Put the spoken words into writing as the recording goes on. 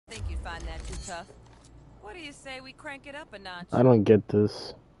find that too tough. What do you say we crank it up a notch? I don't get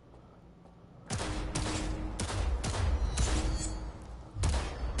this.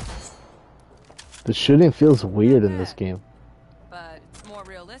 The shooting feels weird in this game. But it's more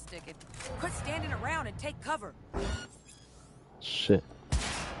realistic if... Quit standing around and take cover. Shit.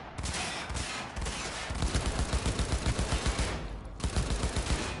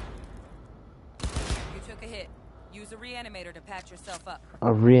 You took a hit. Use a reanimator to patch yourself up. A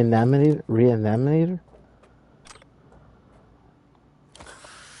reanimator? Reanimator?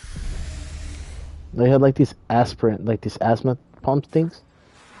 They had like these aspirin, like these asthma pump things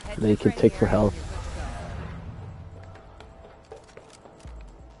that you can take for health.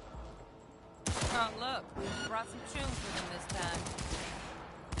 Oh look, brought some tunes with him this time.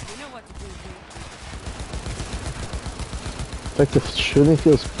 You know what to do, dude. It's like the shooting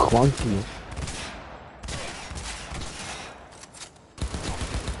feels clunky.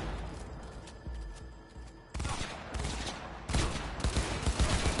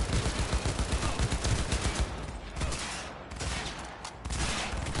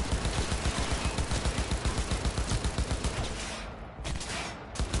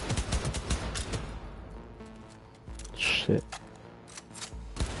 Shit.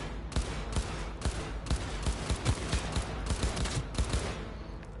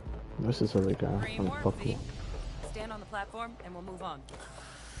 Where's this other guy? Stand on the platform and we'll move on.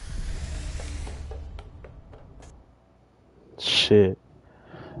 Shit.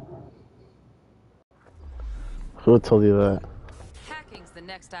 Who told you that? Hacking's the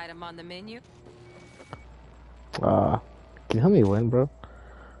next item on the menu. Can you help me win, bro?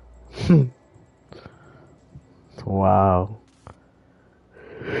 Wow.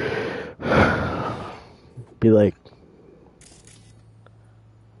 Be like,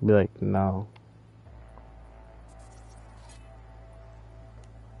 no.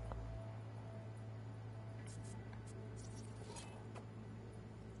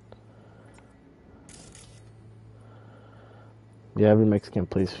 Yeah, every Mexican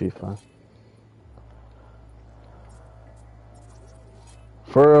plays FIFA.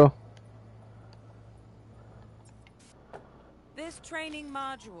 For real? This training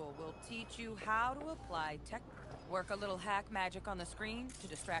module will teach you how to apply tech. Work a little hack magic on the screen to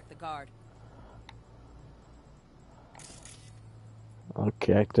distract the guard.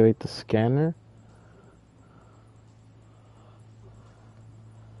 Okay, activate the scanner.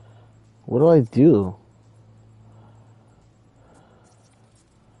 What do I do?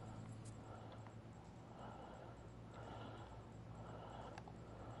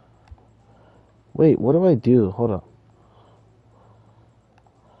 Wait, what do I do? Hold up.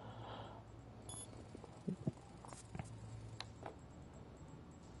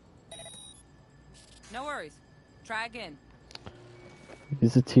 No worries. Try again.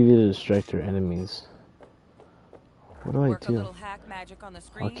 Use the TV to distract your enemies. What do I Work do? a little hack magic on the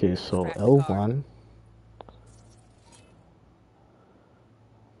screen Okay, to so distract the L1. guard.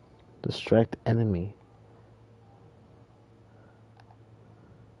 Distract enemy.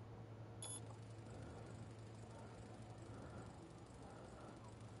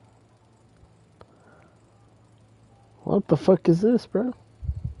 What the fuck is this, bro?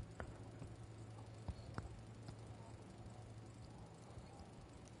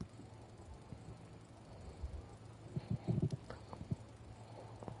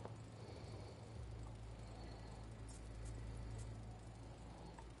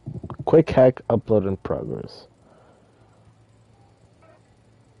 Quick hack upload in progress.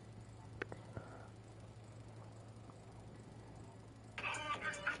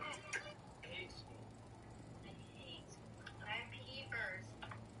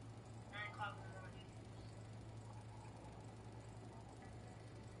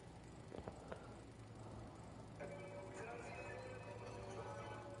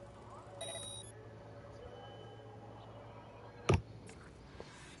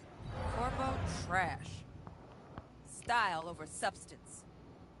 Corpo trash. Style over substance.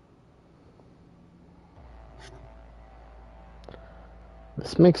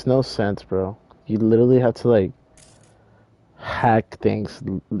 This makes no sense, bro. You literally have to like hack things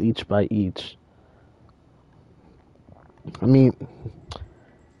each by each. I mean,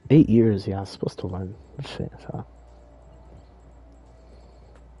 8 years, yeah, I'm supposed to learn shit, so.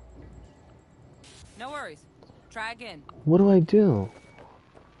 No worries. Try again. What do I do?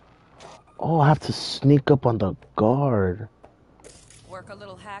 Oh, I have to sneak up on the guard. Work a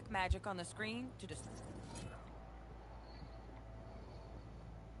little hack magic on the screen to distract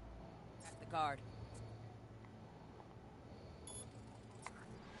the guard.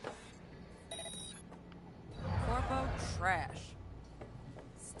 Corpo trash.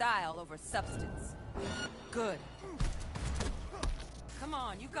 Style over substance. Good. Come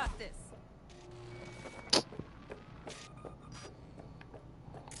on, you got this.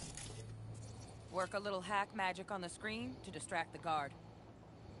 Work a little hack magic on the screen to distract the guard.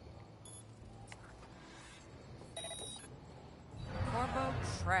 Corbo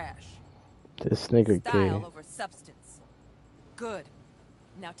trash. This nigga Style gay. over substance. Good.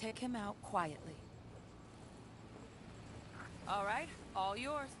 Now take him out quietly. All right, all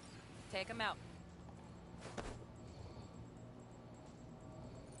yours. Take him out.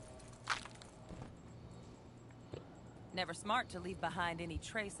 Never smart to leave behind any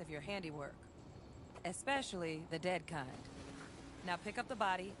trace of your handiwork. Especially the dead kind. Now pick up the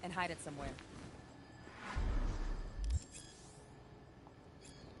body and hide it somewhere.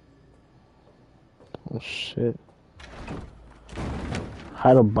 Oh shit.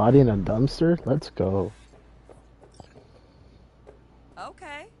 Hide a body in a dumpster? Let's go.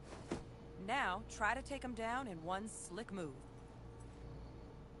 Okay. Now try to take him down in one slick move.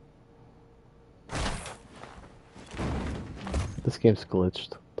 This game's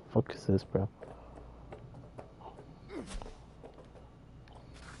glitched. The fuck is this, bro?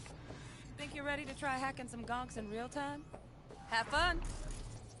 Think you're ready to try hacking some gonks in real time? Have fun!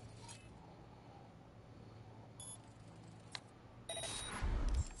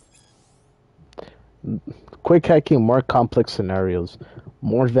 Quick hacking more complex scenarios.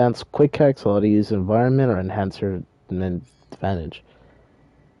 More advanced quick hacks allow to use environment or enhancer an advantage.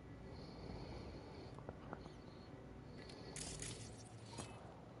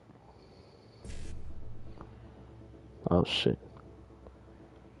 Oh shit.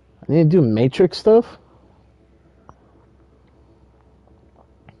 I need to do matrix stuff?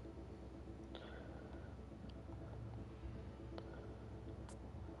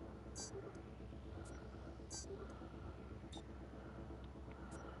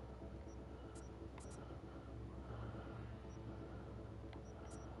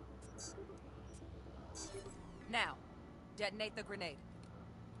 Now, detonate the grenade.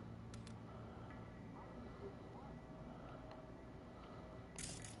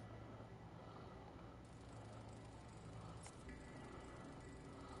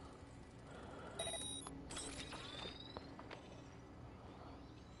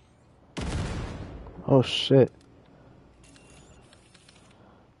 Oh shit.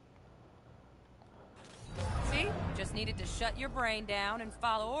 See? Just needed to shut your brain down and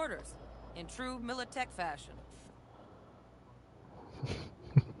follow orders. In true Militech fashion.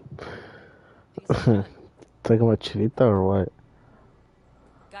 Decent run. Talking about Chivita or what?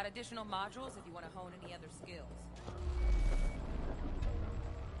 Got additional modules if you want to hone any other skills.